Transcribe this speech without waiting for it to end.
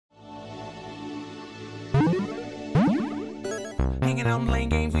hanging out and playing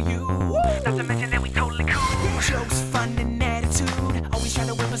games with you. Not to mention that we totally cool. Jokes, fun, and attitude. Always try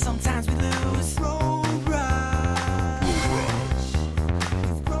to win, but sometimes we lose. BroBrahs.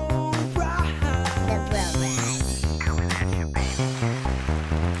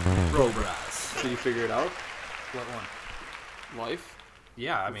 BroBrahs. Did you figure it out? What one? Life?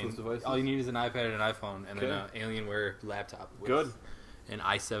 Yeah, I mean, devices? all you need is an iPad and an iPhone, and then an Alienware laptop with Good. an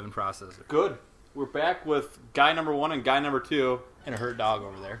i7 processor. Good. We're back with guy number 1 and guy number 2. And a hurt dog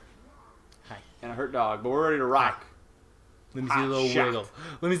over there. Hi. And a hurt dog, but we're ready to rock. Let me see a little shot. wiggle.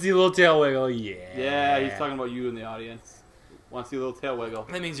 Let me see a little tail wiggle. Yeah. Yeah, he's talking about you in the audience. Want to see a little tail wiggle?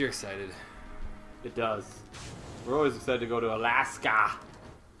 That means you're excited. It does. We're always excited to go to Alaska.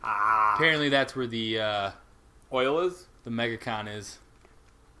 Ah. Apparently that's where the Oil is? MegaCon is.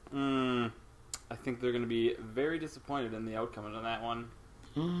 I think they're going to be very disappointed in the outcome of that one.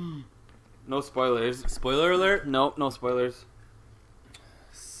 No spoilers. Spoiler alert? Nope, no spoilers.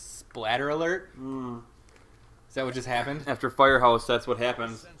 Splatter alert? Is that what just happened? After Firehouse, that's what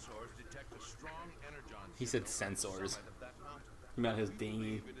happens. He said sensors. He meant his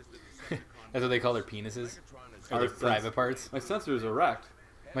dinghy. That's what they call their penises? Or their private parts? My sensors are wrecked.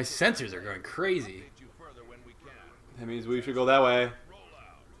 My sensors are going crazy. That means we should go that way.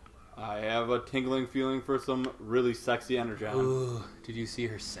 I have a tingling feeling for some really sexy energon. Ooh, did you see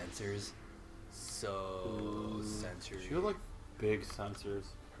her sensors? So sensors. She had like big sensors.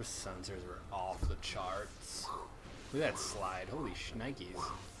 Her sensors were off the charts. Look at that slide. Holy shnikes.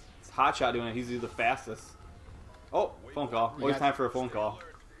 It's Hotshot doing it. He's the fastest. Oh, phone call. Always time for a phone call.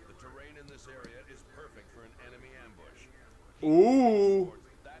 The terrain in this area is perfect for an enemy ambush. Ooh.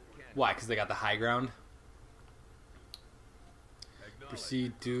 Why? Because they got the high ground?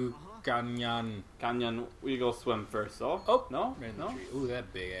 Proceed to Canyon. Canyon, we go swim first, so. Oh, no? Ran the No? tree. Ooh,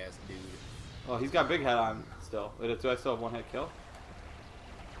 that big ass dude. Oh, he's got big head on still. Wait, do I still have one hit kill?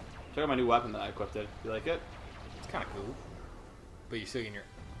 Check out my new weapon that I equipped it. You like it? It's kind of cool. But you're still getting your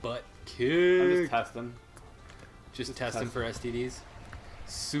butt I'm kicked. just testing. Just testing test. for STDs.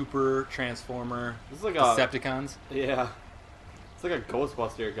 Super Transformer. This is like a. Decepticons. Yeah. It's like a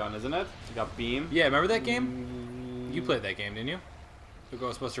Ghostbuster gun, isn't it? It's like a beam. Yeah, remember that game? You played that game, didn't you? The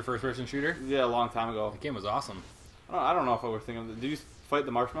Ghostbuster first-person shooter? Yeah, a long time ago. That game was awesome. I don't know if I was thinking of it. Did you fight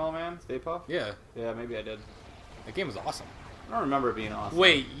the Marshmallow Man, Stay Puft? Yeah, Yeah, maybe I did. that game was awesome. I don't remember it being awesome.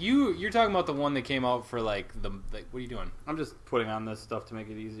 Wait, you're talking about the one that came out for like what are you doing? I'm just putting on this stuff to make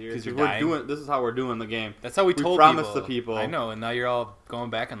it easier. 'Cause you're We're dying? doing. This is how we're doing the game. That's how we told promised people. the people. I know, and now you're all going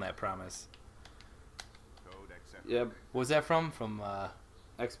back on that promise. Yep. What was that from? From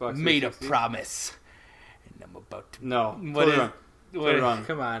Xbox. Made a 360. promise, and I'm about to. No. What totally is? wrong. What Totally is- wrong.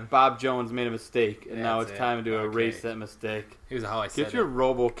 Come on. Bob Jones made a mistake, and now That's it's it. time to Okay. erase that mistake. Here's how I said Get your it.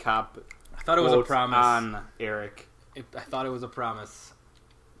 RoboCop. I thought it was a quotes promise. on Eric. I thought it was a promise.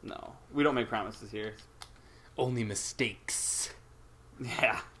 No, we don't make promises here. Only mistakes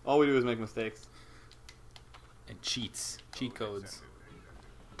Yeah, all we do is make mistakes. and cheats, cheat codes.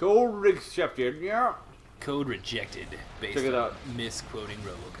 Go accepted. Yeah. Code rejected based Check it on out. misquoting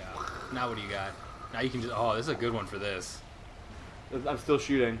RoboCop. Now what do you got? Now you can just. Oh, this is a good one for this. I'm still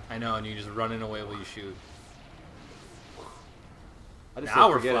shooting. I know, and you just running away while you shoot. I just Now say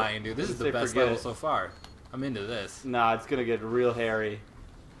we're forget it. flying, dude. This I is just the say best forget level it. so far. I'm into this. Nah, it's gonna get real hairy.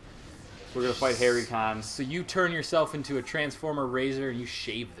 We're gonna fight Harry Con. So you turn yourself into a Transformer Razor and you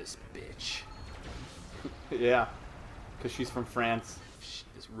shave this bitch. Yeah, because she's from France.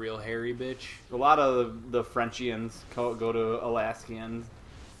 This real hairy bitch. A lot of the Frenchians go to Alaskians.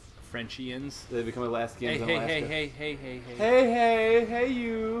 Frenchians. They become Alaskians Hey, in hey, Alaska. hey, hey, hey, hey, hey. Hey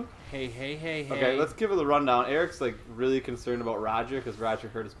you. Hey, hey, hey, hey. Okay, let's give it the rundown. Eric's like really concerned about Roger because Roger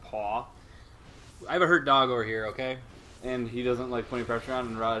hurt his paw, I have a hurt dog over here, okay? and he doesn't like putting pressure on.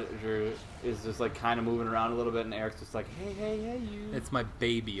 And Roger is just like kind of moving around a little bit, and Eric's just like, hey you. It's my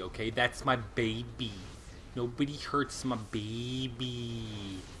baby, okay? That's my baby. Nobody hurts my baby.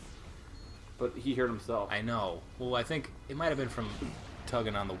 But he hurt himself. I know. Well, I think it might have been from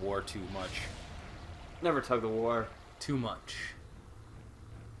tugging on the war too much. Never tug the war. Too much.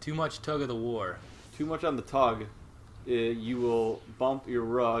 Too much tug of the war. Too much on the tug, you will bump your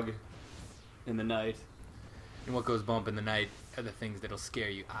rug in the night. And what goes bump in the night are the things that'll scare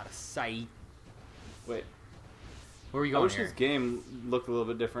you out of sight. Wait, Where are we I going wish here? this game looked a little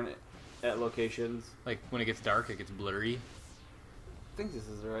bit different at locations. Like, when it gets dark, it gets blurry. I think this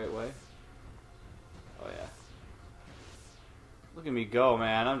is the right way. Oh yeah. Look at me go,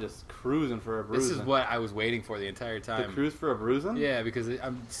 man. I'm just cruising for a bruising. This is what I was waiting for the entire The time. cruise for a bruising? Yeah, because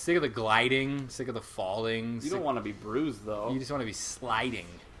I'm sick of the gliding, sick of the falling. You don't want to be bruised, though. You just want to be sliding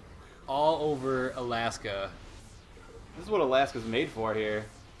all over Alaska This is what Alaska's made for here.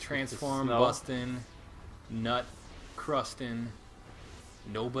 Transform, Snow. bustin', nut, crustin',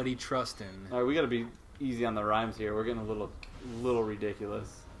 nobody trustin'. All right, we got to be easy on the rhymes here. We're getting a little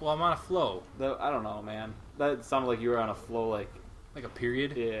ridiculous. Well, I'm on a flow. I don't know, man. That sounded like you were on a flow, like, Like a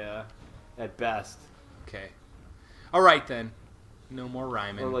period? yeah, at best. Okay. Alright then. No more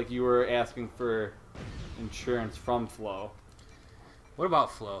rhyming. Or like you were asking for insurance from Flo. What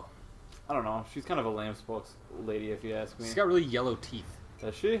about Flo? I don't know. She's kind of a lame spokes lady, if you ask me. She's got really yellow teeth.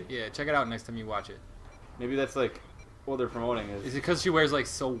 Does she? Yeah, check it out next time you watch it. Maybe that's like what they're promoting Is is. it because she wears like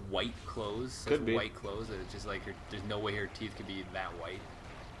so white clothes? Such Could be. white clothes that it's just like there's no way her teeth could be that white.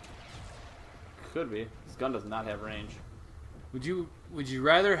 Could be. This gun does not have range. Would you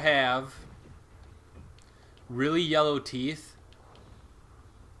rather have really yellow teeth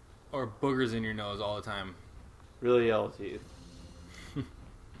or boogers in your nose all the time? Really yellow teeth.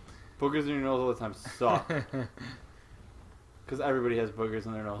 Boogers in your nose all the time suck. Because everybody has boogers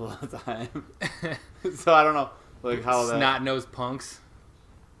in their nose all the time. So I don't know, like how that. Snot nose punks.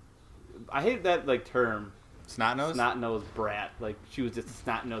 I hate that like term. Snot nose. Snot nosed brat. Like she was just a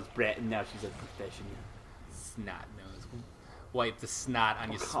snot nosed brat, and now she's a professional. Snot nose. Wipe the snot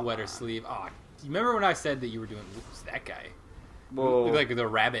on your come sweater on. sleeve. Oh, you remember when I said that you were doing? Who's that guy? Whoa. Look like the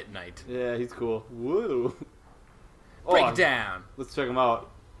Rabbit Knight. Yeah, he's cool. Woo. Break Oh, it down. Let's check him out.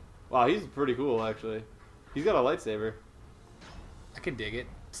 Wow, he's pretty cool actually. He's got a lightsaber. I can dig it.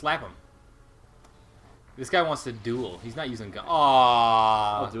 Slap him. This guy wants to duel. He's not using gun. Aww.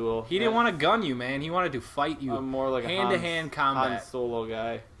 I'll duel. He didn't Yeah. want to gun you, man. He wanted to fight you. I'm more like a hand-to-hand Han combat. Solo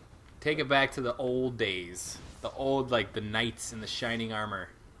guy. Take it back to the old days. The old, like, the knights in the shining armor.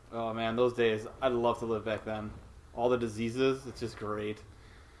 Oh man, those days. I'd love to live back then. All the diseases, it's just great.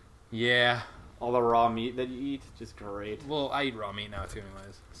 Yeah. All the raw meat that you eat, just great. Well, I eat raw meat now, too,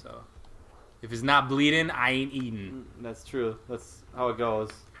 anyways. So, if it's not bleeding, I ain't eating. That's true. That's how it goes.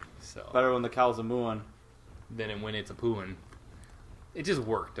 So, Better when the cow's a mooing. then when it's a pooing. It just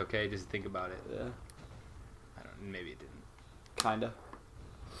worked, okay? Just think about it. Yeah, Maybe it didn't. kinda.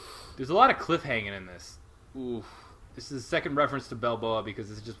 There's a lot of cliffhanging in this. Oof. This is a second reference to Balboa because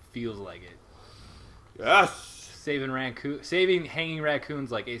this just feels like it. Yes. Saving hanging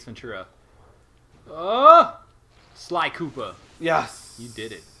raccoons like Ace Ventura. Oh! Sly Cooper. Yes. You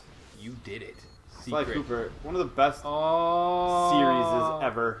did it. You did it. Sly Secret. Cooper, one of the best Oh. series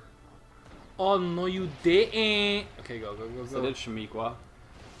ever. Oh, no, you didn't. Okay, go. So did Shamiqua.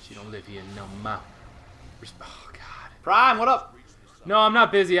 She don't live here no more. Oh, God. Prime, what up? No, I'm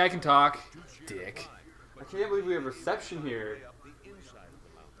not busy. I can talk. Dick. I can't believe we have reception here.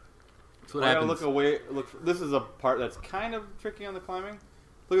 That's what I gotta happens. look away. This is a part that's kind of tricky on the climbing.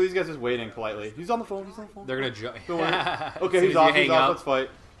 Look at these guys just waiting politely. He's on the phone. They're going to jump. Don't worry. Okay, he's off. He's off. Let's fight.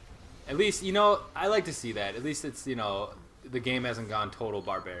 At least, I like to see that. At least it's, the game hasn't gone total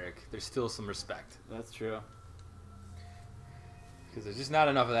barbaric. There's still some respect. That's true. Because there's just not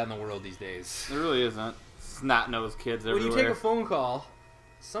enough of that in the world these days. There really isn't. Snot-nosed kids When everywhere. you take a phone call,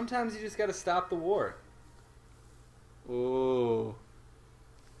 sometimes you just got to stop the war. Ooh.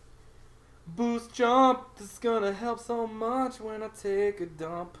 Boost jump, this is gonna help so much when I take a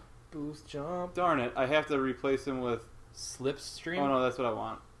dump. Boost jump. Darn it. I have to replace him with... Slipstream? Oh, no, that's what I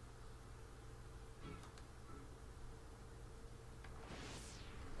want.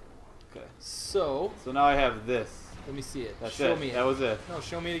 Okay. So, So now I have this. let me see it. That's show it. me it. That was it. No,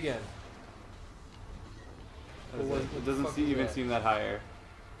 show me it again. That was What it. was- It doesn't what the fuck even was that? seem that higher.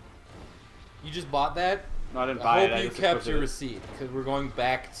 You just bought that? No, I didn't I buy hope it. I you just kept equipped your it. receipt, because we're going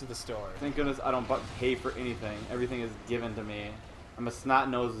back to the store. Thank goodness I don't pay for anything. Everything is given to me. I'm a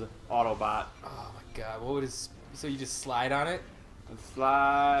snot-nosed Autobot. Oh my god, what would his... So you just slide on it? And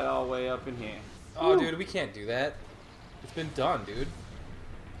slide all the way up in here. Oh, Woo. dude, we can't do that. It's been done, dude.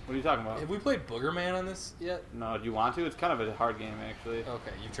 What are you talking about? Have we played Booger Man on this yet? No, do you want to? It's kind of a hard game, actually.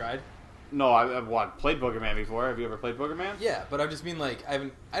 Okay, you tried? No, I've played Booger Man before. Have you ever played Booger Man? Yeah, but I just mean like I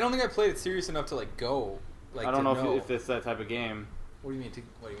don't think I played it serious enough to like go. Like I don't to know if it's that type of game What do you mean?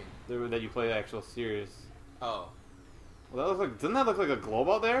 What do you mean? that you play actual serious. Oh, Well, that looks like. Doesn't that look like a globe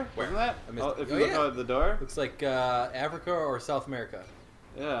out there? Where? Doesn't that? I missed Oh, it. if you Oh, look yeah. out the door. looks like Africa or South America.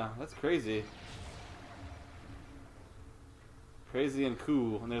 Yeah, that's crazy. Crazy and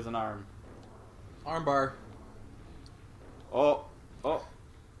cool. And there's an arm. Armbar. Oh.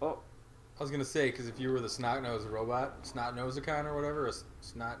 I was gonna say because if you were the snot-nosed robot, snot-nosicon or whatever, a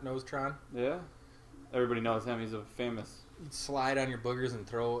snot-nosetron, Yeah. Everybody knows him. He's a famous. you'd slide on your boogers and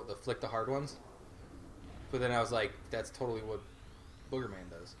flick the hard ones. But then I was like, that's totally what Booger Man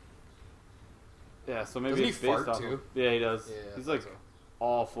does. Yeah. So maybe Doesn't he it's based fart, off too? Of, yeah, he does. Yeah, He's I like think so.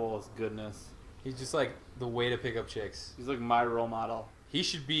 all full of goodness. He's just like the way to pick up chicks. He's like my role model. He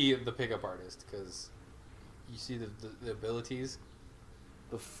should be the pickup artist because you see the abilities,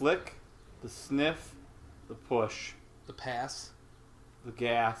 The flick, the sniff, the push, the pass, the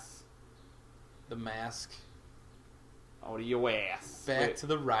gas. the mask. Out of your ass. Back Wait. to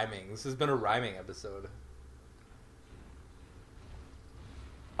the rhyming. This has been a rhyming episode.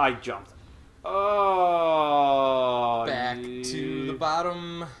 I jumped. Oh. Back to the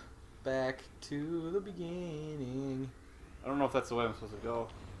bottom. Back to the beginning. I don't know if that's the way I'm supposed to go.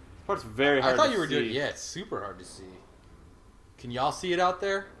 This part's very hard I thought to you were see. doing. Yeah, it's super hard to see. Can y'all see it out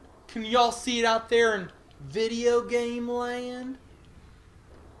there? Can y'all see it out there in video game land?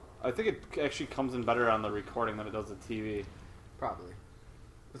 I think it actually comes in better on the recording than it does the TV. Probably.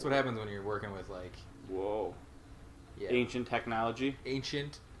 That's what happens when you're working with like Whoa. yeah, Ancient technology.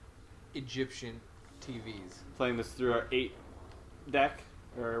 ancient Egyptian TVs. Playing this through our 8 deck.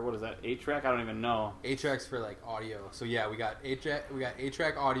 Or what is that? 8 track? I don't even know. 8 tracks for like audio. So yeah, we got 8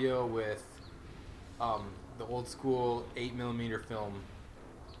 track audio with the old school 8mm film.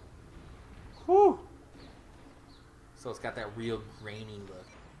 Whew. So it's got that real grainy look.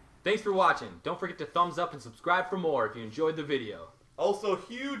 Thanks for watching. Don't forget to thumbs up and subscribe for more if you enjoyed the video. Also,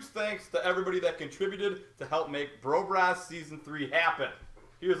 huge thanks to everybody that contributed to help make BroBrahs Season 3 happen.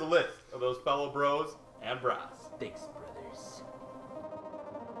 Here's a list of those fellow bros and bras. Thanks,